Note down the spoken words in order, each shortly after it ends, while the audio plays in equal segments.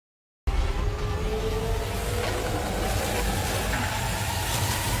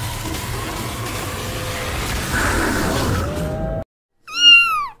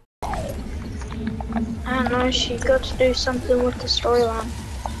No, she got to do something with the storyline.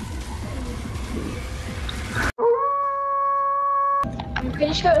 I'm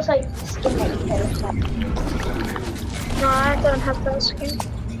pretty sure it was like skin or something. No, I don't have that skin.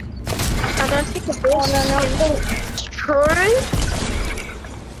 I don't think it is. Oh no, It's true.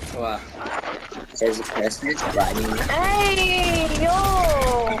 What? There's a person that's riding. Hey, yo!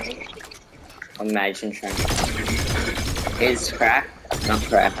 Imagine trying to. It's crack? Not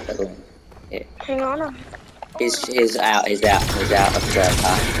crack, but yeah. Hang on. He's out of the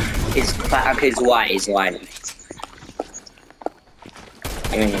car. He's crack, he's white.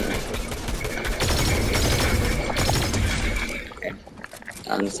 Okay.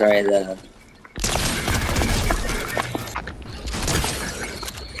 I'm sorry,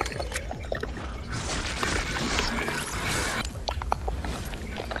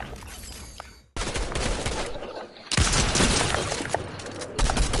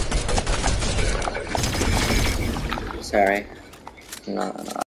 sorry. No.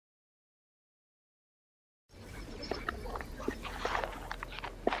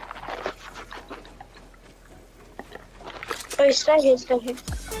 Oh, stay here.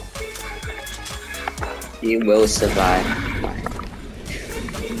 You will survive.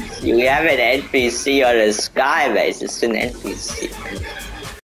 You have an NPC on a Skymares, it's an NPC.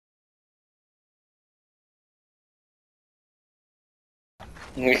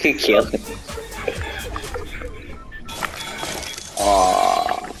 We could kill him.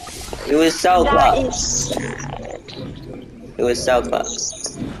 Oh, it was so close. It was so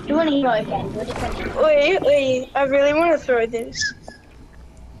close. Do you want to hear it again? Wait, I really want to throw this.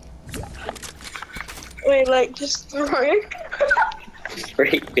 Wait, like, just throw it.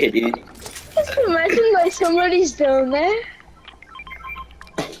 Freak idiot. Just imagine, like, somebody's down there.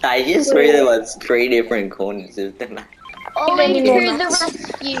 I just really want 3 different corners of the map. Ollie to more the mats.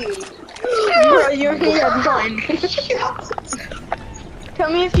 rescue! Bro, you're here, fine. Tell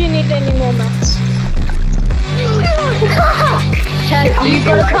me if you need any more mats. You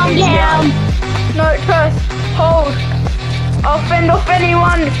gotta calm down! No, Trust, hold. I'll fend off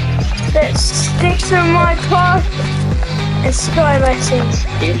anyone that sticks in my path and Skymares.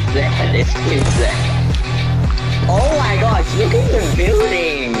 It's there. Oh my gosh, look at the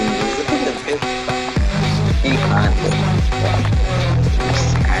buildings! Look at the buildings. You can't look.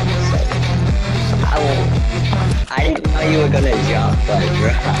 I didn't know you were gonna jump, but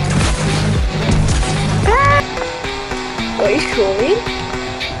bro. Wait, surely?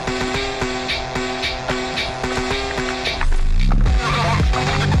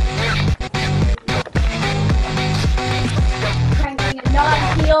 Cranking a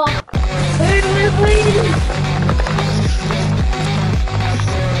knife here! Move!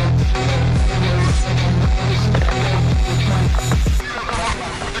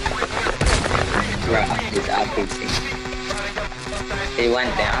 Bro, he's RPG. He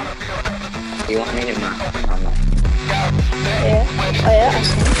went down. Do you want me to mount? Yeah. Oh yeah, I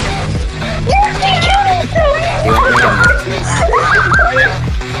see. Yes, you killed it!